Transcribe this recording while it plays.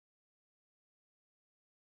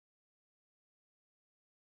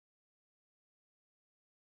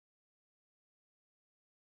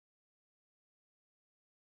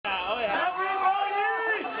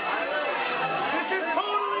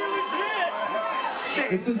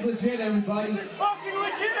This is legit, everybody. This is fucking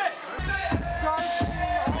legit!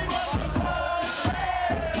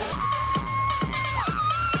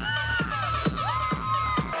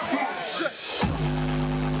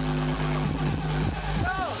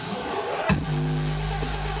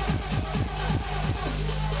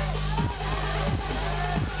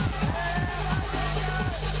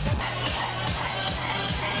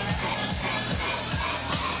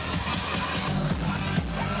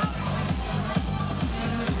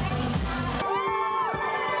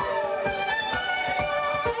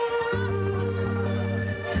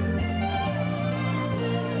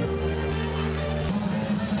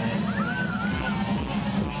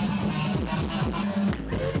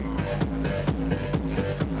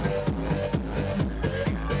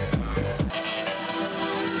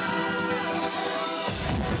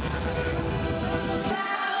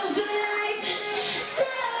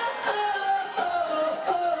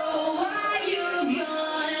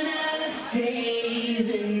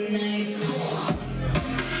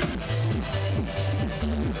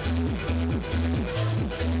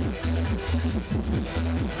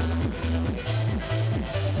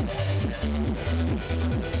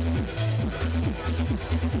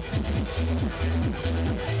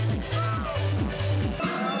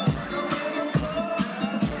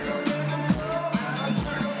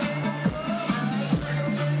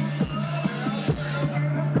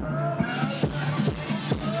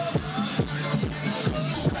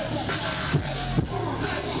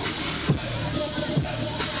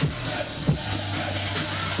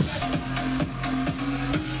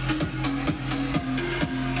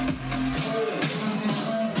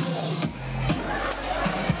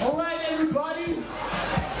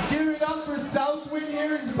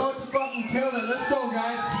 Let's go,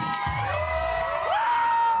 guys.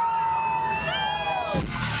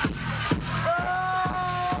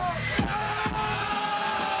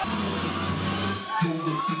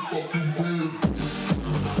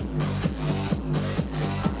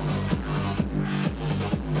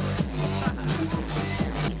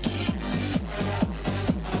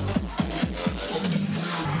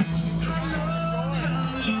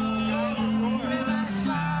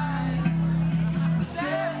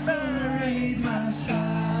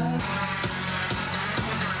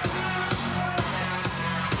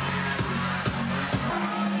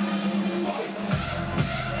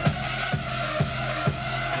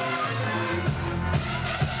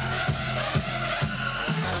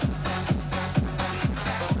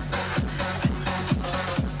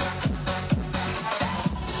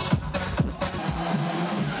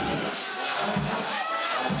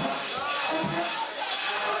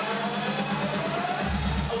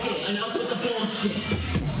 Enough with the bullshit.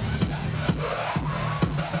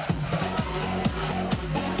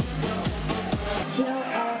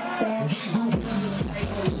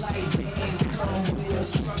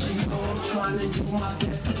 Trying to do my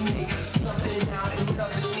best to make something out of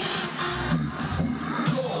nothing.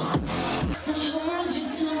 So hold your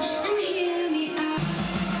tongue and hear me out.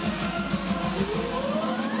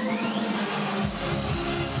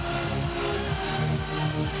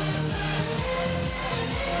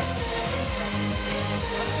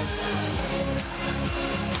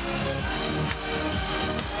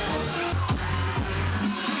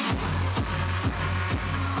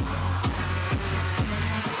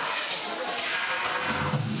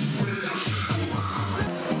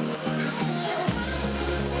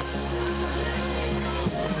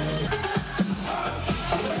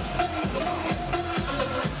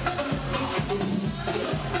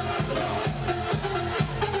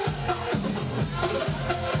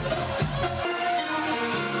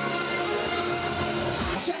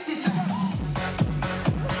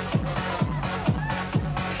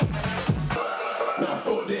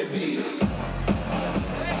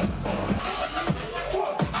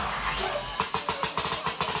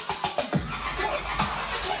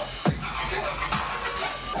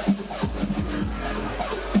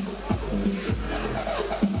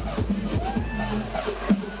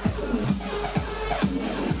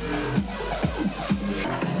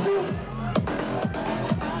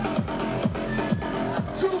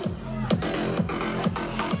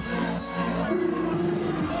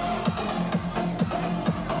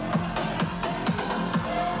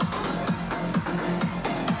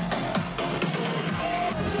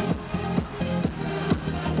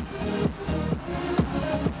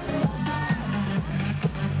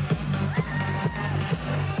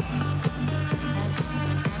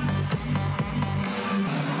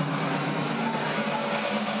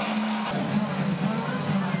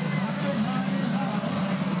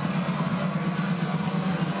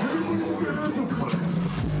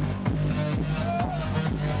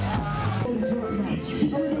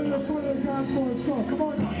 let's go. Come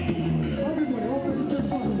on. Everybody, open the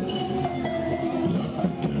door.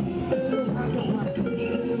 This is how to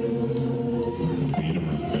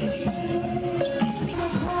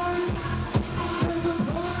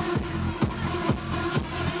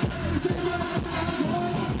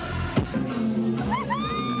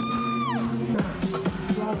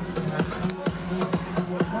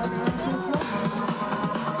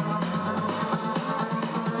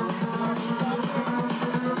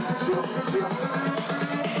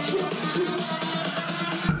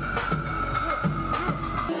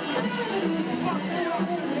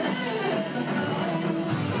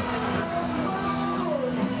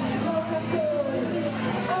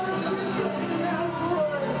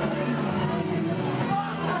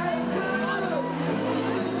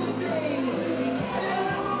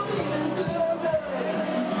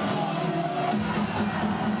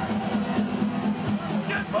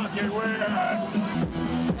fucking weird!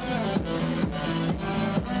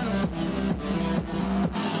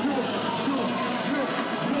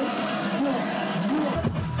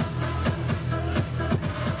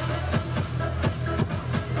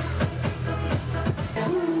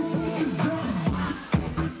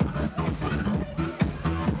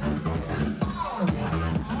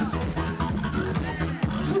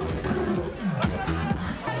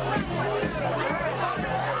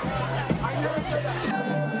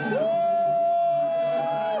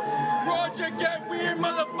 Get weird,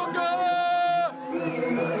 motherfucker!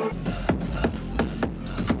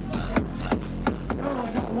 I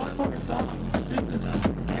got one more song. This is a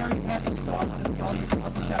very heavy song. I'm going to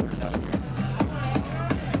talk about it.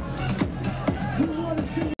 You want to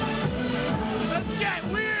see? Let's get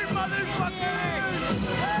weird, motherfucker!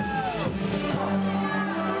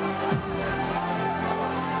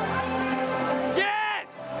 Yes!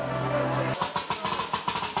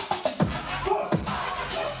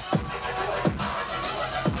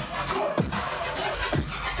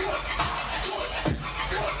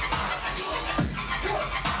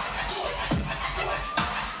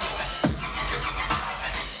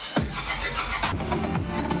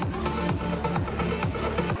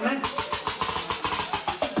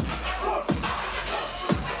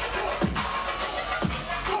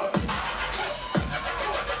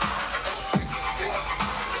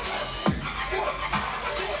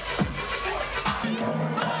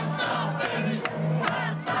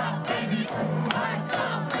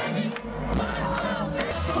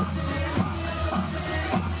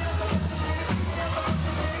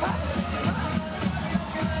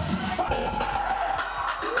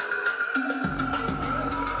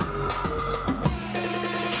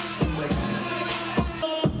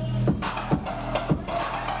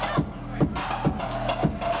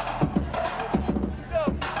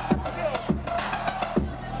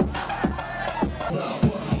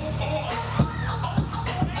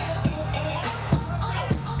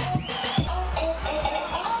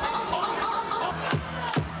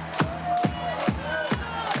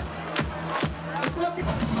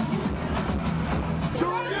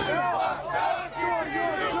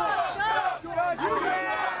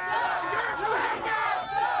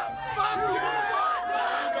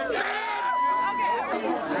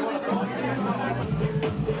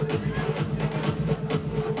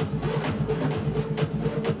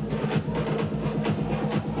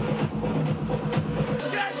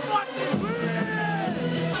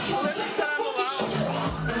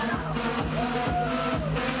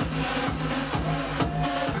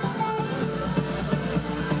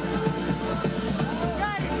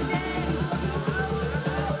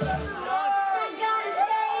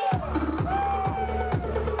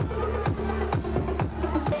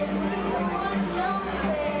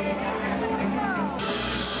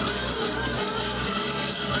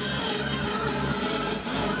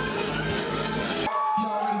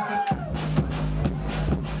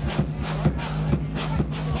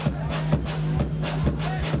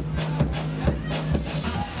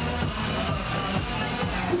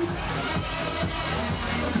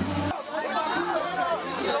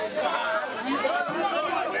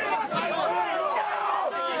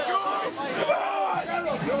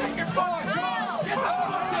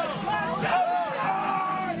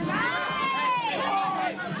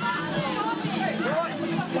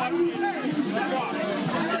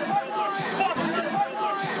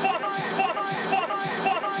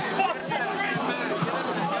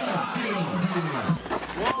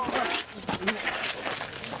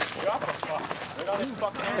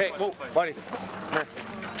 Hey, whoa, buddy.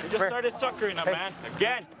 You just started suckering him, man.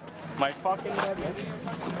 Again. My fucking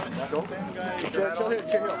chill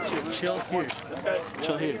here.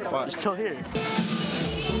 Chill here. Wow. Just chill here.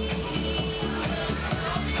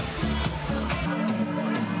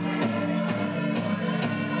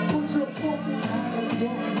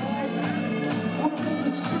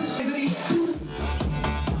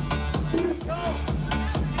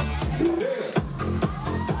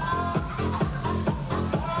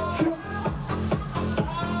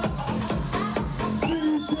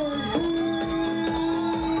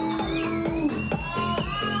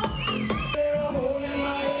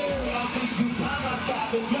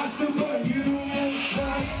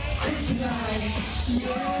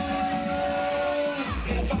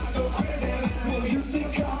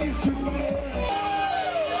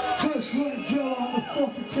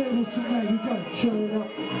 tables tonight. We gotta turn it up.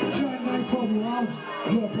 Turn nightclub loud.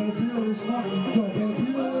 Go up and beer this month. Go up and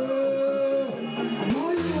beer.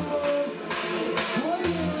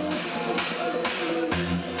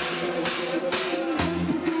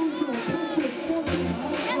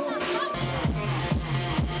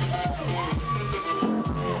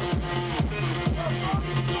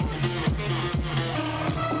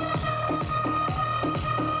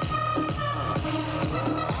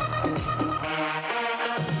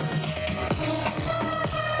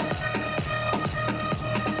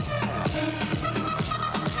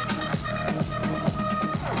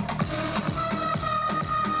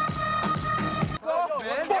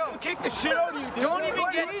 Kick the shit out of you, dude. Don't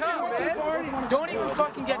even get tough, man. Don't even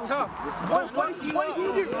fucking get tough. What did he do?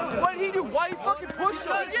 What did he do? Why did he fucking push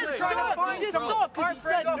us? He just stopped. He just stopped because he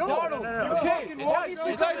said no. Okay, you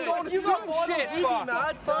guys don't assume shit. Fuck.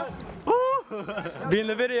 Mad fuck. Be in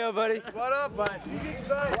the video, buddy. What up, bud?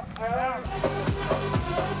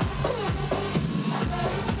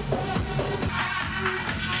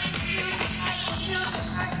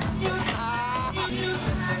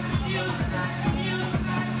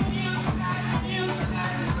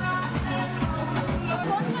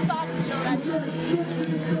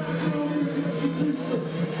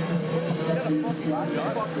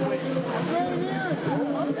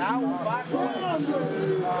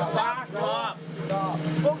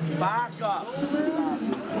 Back up.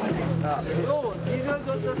 No, these guys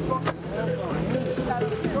are the fucking.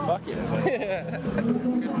 Fuck it.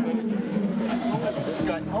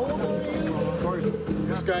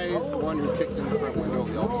 This guy is the one who kicked in the front window.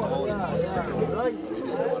 He always hold him.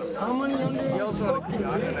 How many under?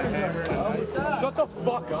 Shut the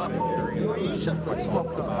fuck up. You shut the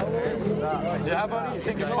fuck up. Yeah, buddy, you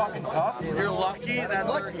think you're fucking tough? You're lucky that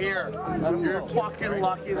they're here. You're fucking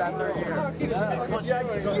lucky that they're here.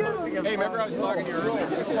 Hey, remember I was talking to you earlier?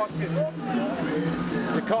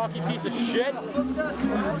 You cocky piece of shit. You're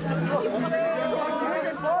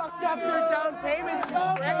fucked up your down payment.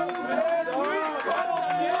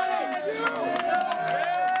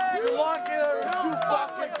 You're lucky they're too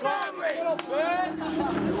fucking cocky.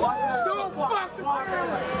 Don't fucking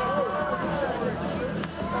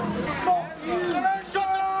Shut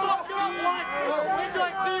the fuck up, Mike! Wait till I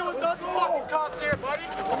see you with those fucking cops here, buddy!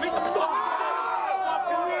 Beat the fuck out!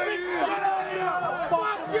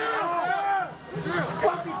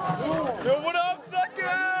 Yo, what up,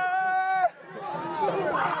 sucker?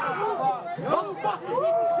 Don't fucking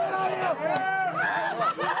beat the shit out of you!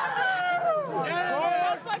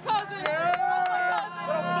 That's my cousin.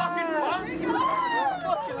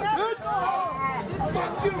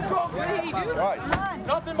 Fuck you, bro! Guys.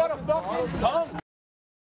 Nothing but a fucking punk!